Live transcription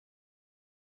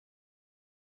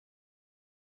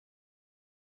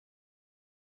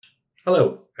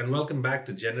Hello, and welcome back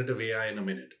to Generative AI in a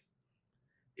Minute.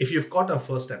 If you've caught our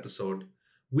first episode,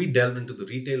 we delved into the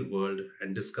retail world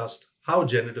and discussed how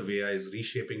generative AI is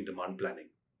reshaping demand planning.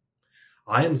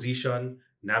 I am Zishan,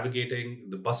 navigating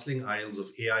the bustling aisles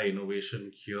of AI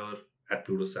innovation here at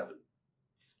Pluto 7.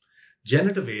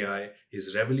 Generative AI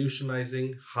is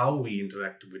revolutionizing how we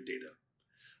interact with data.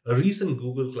 A recent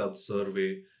Google Cloud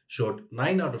survey showed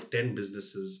 9 out of 10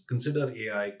 businesses consider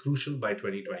AI crucial by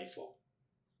 2024.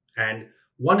 And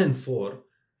 1 in 4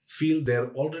 feel they're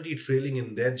already trailing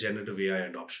in their generative AI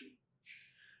adoption.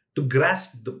 To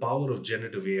grasp the power of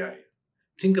generative AI,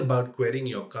 think about querying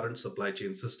your current supply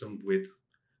chain system with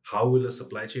how will a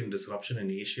supply chain disruption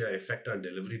in Asia affect our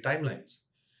delivery timelines?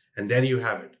 And there you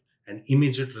have it, an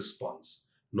immediate response.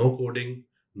 No coding,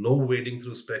 no wading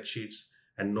through spreadsheets,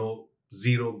 and no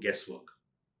zero guesswork.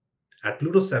 At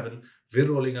Pluto 7,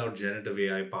 we're rolling out generative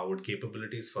AI powered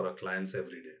capabilities for our clients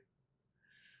every day.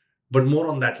 But more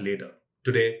on that later.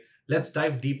 Today, let's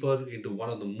dive deeper into one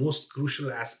of the most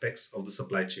crucial aspects of the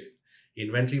supply chain: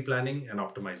 inventory planning and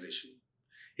optimization.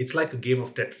 It's like a game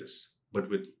of Tetris, but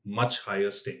with much higher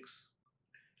stakes.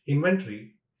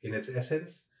 Inventory, in its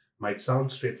essence, might sound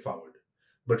straightforward,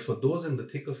 but for those in the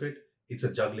thick of it, it's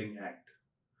a juggling act.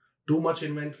 Too much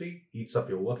inventory eats up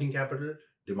your working capital,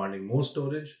 demanding more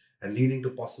storage and leading to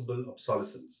possible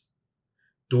obsolescence.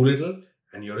 Too little,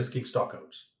 and you're risking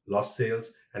stockouts, lost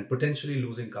sales, and potentially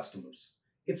losing customers.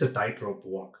 It's a tightrope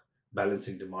walk,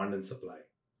 balancing demand and supply.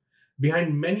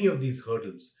 Behind many of these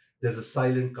hurdles, there's a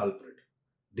silent culprit: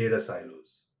 data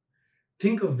silos.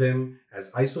 Think of them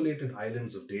as isolated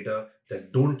islands of data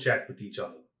that don't chat with each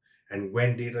other. And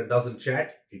when data doesn't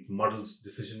chat, it muddles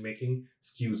decision making,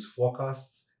 skews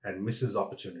forecasts, and misses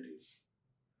opportunities.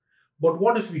 But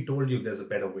what if we told you there's a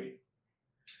better way?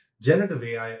 Generative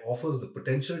AI offers the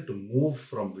potential to move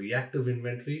from reactive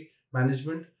inventory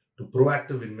management to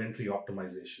proactive inventory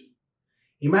optimization.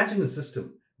 Imagine a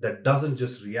system that doesn't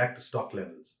just react to stock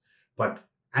levels, but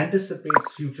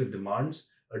anticipates future demands,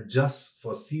 adjusts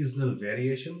for seasonal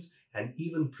variations, and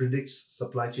even predicts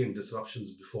supply chain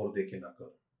disruptions before they can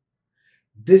occur.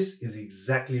 This is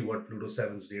exactly what Pluto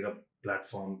 7's data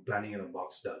platform Planning in a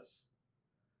Box does.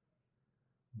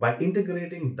 By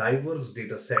integrating diverse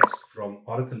data sets from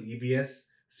Oracle EBS,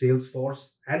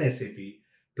 Salesforce, and SAP,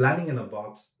 Planning in a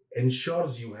Box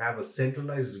ensures you have a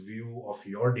centralized view of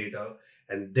your data.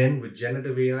 And then with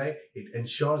generative AI, it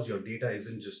ensures your data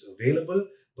isn't just available,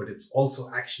 but it's also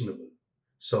actionable.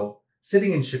 So,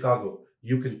 sitting in Chicago,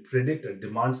 you can predict a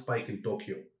demand spike in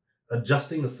Tokyo,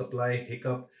 adjusting a supply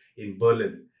hiccup in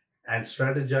Berlin, and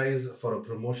strategize for a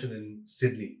promotion in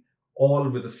Sydney, all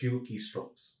with a few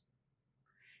keystrokes.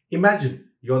 Imagine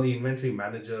you're the inventory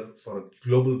manager for a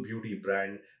global beauty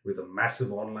brand with a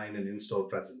massive online and in-store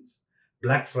presence.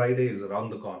 Black Friday is around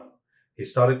the corner.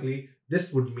 Historically,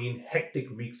 this would mean hectic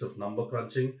weeks of number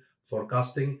crunching,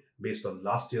 forecasting based on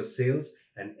last year's sales,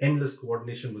 and endless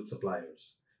coordination with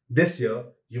suppliers. This year,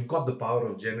 you've got the power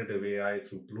of generative AI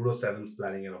through Pluto 7's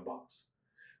Planning in a Box.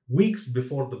 Weeks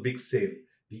before the big sale,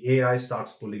 the AI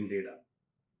starts pulling data,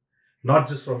 not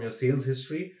just from your sales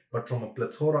history, but from a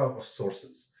plethora of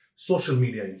sources: social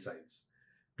media insights,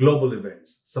 global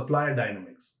events, supplier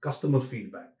dynamics, customer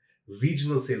feedback,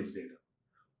 regional sales data.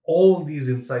 All these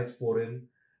insights pour in.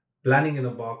 Planning in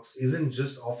a Box isn't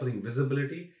just offering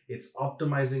visibility, it's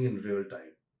optimizing in real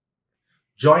time.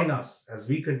 Join us as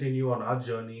we continue on our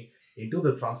journey into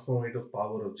the transformative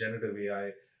power of generative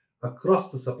AI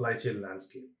across the supply chain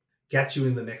landscape. Catch you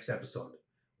in the next episode,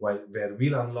 where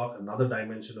we'll unlock another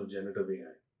dimension of generative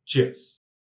AI. Cheers.